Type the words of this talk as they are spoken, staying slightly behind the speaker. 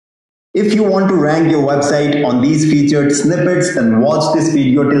If you want to rank your website on these featured snippets, then watch this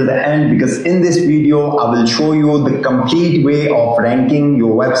video till the end, because in this video I will show you the complete way of ranking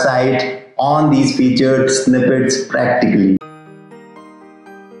your website on these featured snippets practically.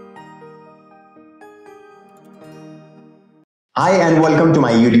 Hi and welcome to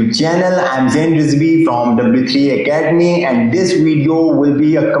my YouTube channel. I'm Zain Rizvee from W3 Academy, and this video will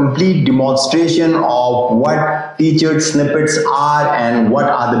be a complete demonstration of what featured snippets are and what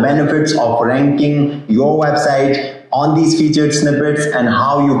are the benefits of ranking your website on these featured snippets and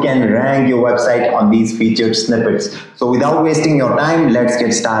how you can rank your website on these featured snippets. So without wasting your time, let's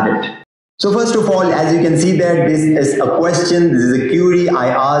get started. So first of all, as you can see that this is a question, this is a query I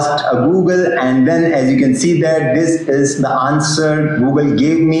asked Google, and then as you can see that this is the answer Google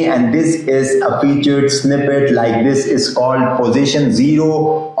gave me, and this is a featured snippet. Like this is called position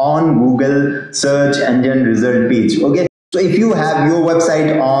 0 on Google search engine result page. Okay. So if you have your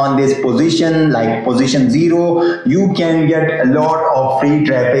website on this position, like position 0, you can get a lot of free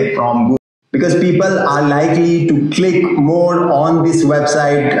traffic from Google, because people are likely to click more on this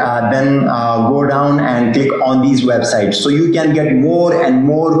website than go down and click on these websites. So you can get more and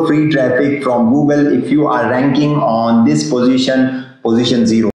more free traffic from Google if you are ranking on this position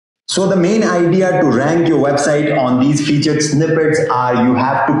 0. So the main idea to rank your website on these featured snippets are you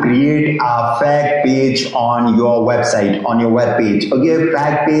have to create a fact page on your website, on your web page. Okay,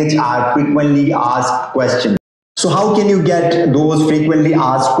 fact page are frequently asked questions. So how can you get those frequently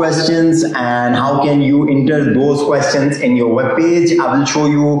asked questions and how can you enter those questions in your web page? I will show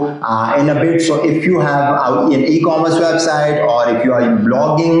you in a bit. So if you have an e-commerce website, or if you are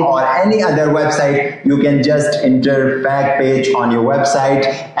blogging or any other website, you can just enter fact page on your website,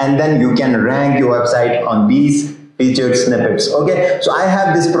 and then you can rank your website on these featured snippets. Okay, so I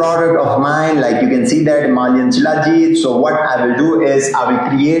have this product of mine, like you can see that Malian Chilajit. So what I will do is I will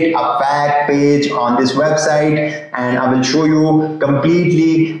create a fact page on this website, and I will show you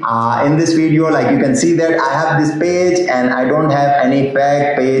completely in this video. Like you can see that I have this page and I don't have any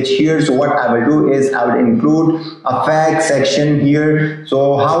fact page here. So what I will do is I will include a fact section here.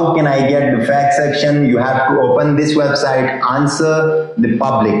 So how can I get the fact section? You have to open this website, answer the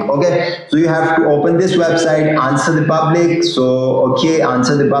public. Okay, so you have to open this website, answer the public. So okay,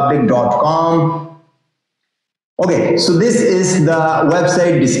 answerthepublic.com. Okay, so this is the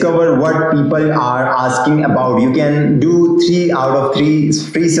website. Discover what people are asking about. You can do 3 out of 3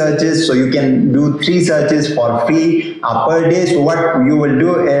 free searches. So you can do 3 searches for free per day. So what you will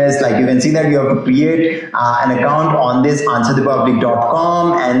do is, like you can see that you have to create an account on this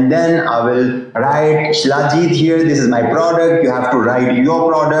answerthepublic.com, and then I will write Shilajit here. This is my product. You have to write your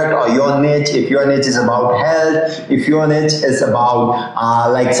product or your niche. If your niche is about health, if your niche is about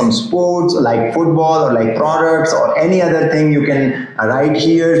like some sports like football or like products or any other thing, you can write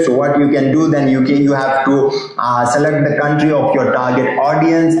here. So what you can do, then you have to select the country of your target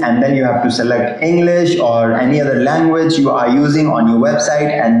audience, and then you have to select English or any other language you are using on your website,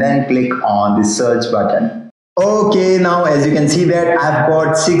 and then click on the search button. Okay, now as you can see that I've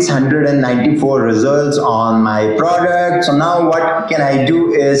got 694 results on my product. So now what can I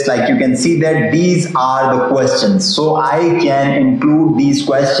do is, like you can see that these are the questions. So I can include these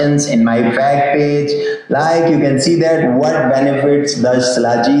questions in my fact page. Like you can see that what benefits does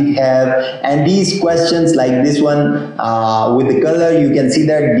Shilajit have, and these questions like this one with the color, you can see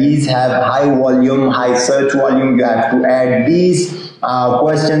that these have high volume, high search volume. You have to add these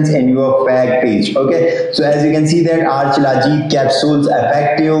questions in your fact page. Okay, so as you can see that, are Shilajit capsules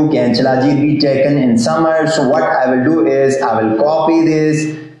effective? Can Shilajit be taken in summer? So what I will do is I will copy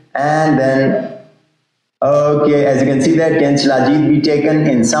this, and then okay, as you can see that, can Shilajit be taken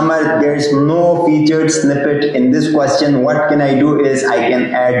in summer? There is no featured snippet in this question. What can I do is I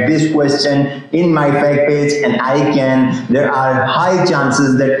can add this question in my fact page, and there are high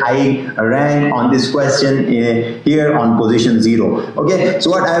chances that I rank on this question here on position 0. Okay, so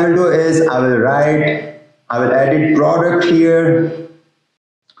what I will do is I will edit product here.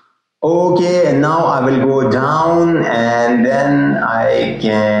 Okay, and now I will go down, and then I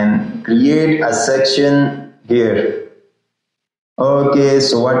can create a section here. Okay,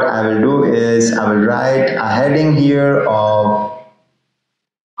 so what I will do is I will write a heading here of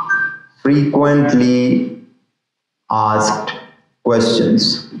frequently asked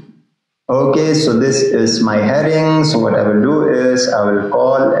questions. Okay, so this is my heading. So what I will do is I will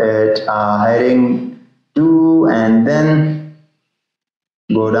call it heading 2, and then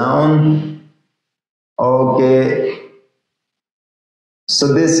go down. Okay,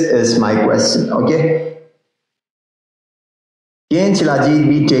 so this is my question. Okay, Can Shilajit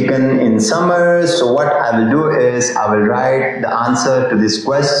be taken in summer? So what I will do is I will write the answer to this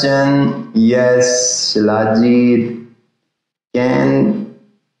question. Yes, Shilajit can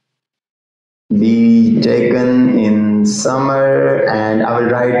be taken in summer, and I will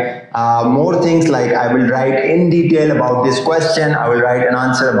write more things, like I will write in detail about this question. I will write an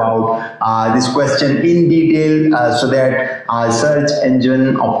answer about this question in detail, so that search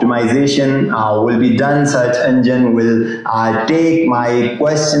engine optimization will be done. Search engine will take my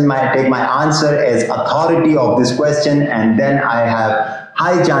question, take my answer as authority of this question, and then I have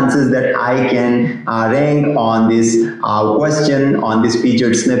high chances that I can rank on this question, on this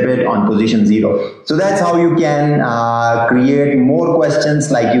featured snippet on position 0. So that's how you can create more questions.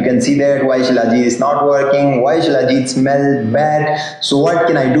 Like you can see that why Shilajit is not working, why Shilajit smell bad. So what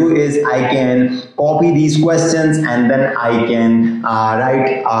can I do is I can copy these questions, and then I can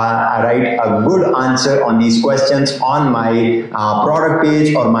write a good answer on these questions on my product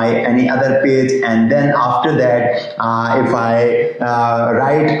page or my any other page. And then after that, if I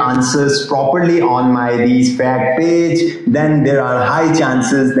write answers properly on my these fact page, then there are high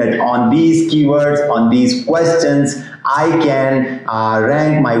chances that on these keywords, on these questions, I can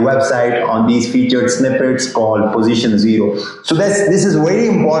rank my website on these featured snippets called position 0. So this is very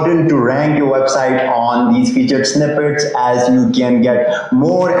important to rank your website on these featured snippets, as you can get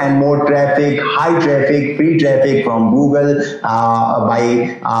more and more traffic, high traffic, free traffic from Google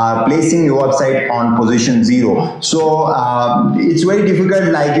by placing your website on position 0. So it's very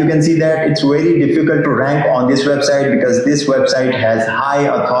difficult, like you can see that it's very difficult to rank on this website, because this website has high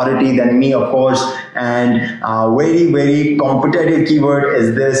authority than me, of course, and very competitive keyword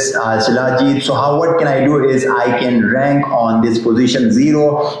is this Shilajit. So what can I do is I can rank on this position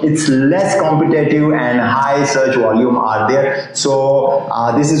 0. It's less competitive and high search volume are there. So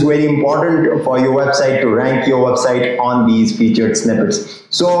this is very important for your website to rank your website on these featured snippets.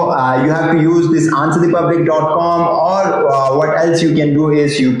 So you have to use this answerthepublic.com, or what else you can do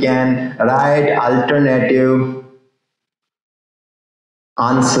is you can write alternative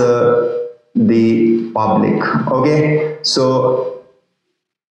answer the public. Okay, so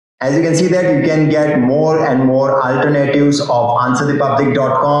as you can see that you can get more and more alternatives of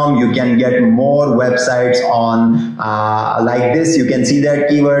answerthepublic.com. You can get more websites on like this. You can see that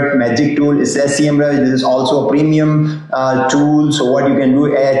keyword magic tool is SEMrush. This is also a premium tool. So what you can do,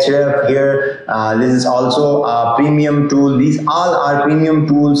 Ahref here, this is also a premium tool. These all are premium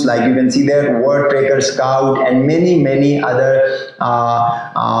tools. Like you can see there, Word Tracker, Scout, and many other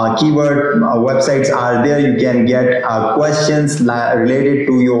keyword websites are there. You can get questions related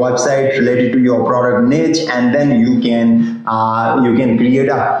to your website, related to your product niche, and then you can create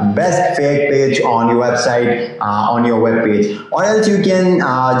a best fake page on your website, on your web page. Or else you can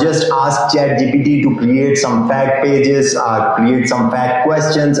just ask ChatGPT to create some fact pages, create some fact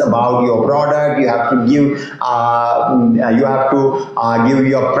questions about your product. You have to give give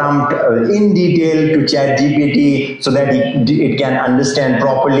your prompt in detail to ChatGPT, so that it can understand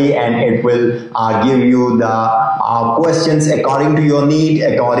properly, and it will give you the questions according to your need,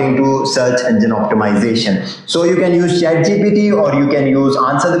 according to search engine optimization. So you can use ChatGPT, or you can use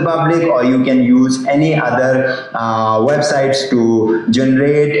Answer the Public, or you can use any other websites to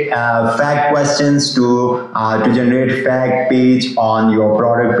generate fact questions, to generate fact page on your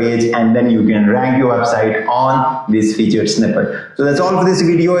product page, and then you can rank your website on this featured snippet. So that's all for this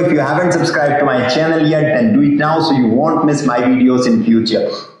video. If you haven't subscribed to my channel yet, then do it now so you won't miss my videos in future.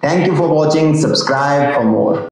 Thank you for watching. Subscribe for more.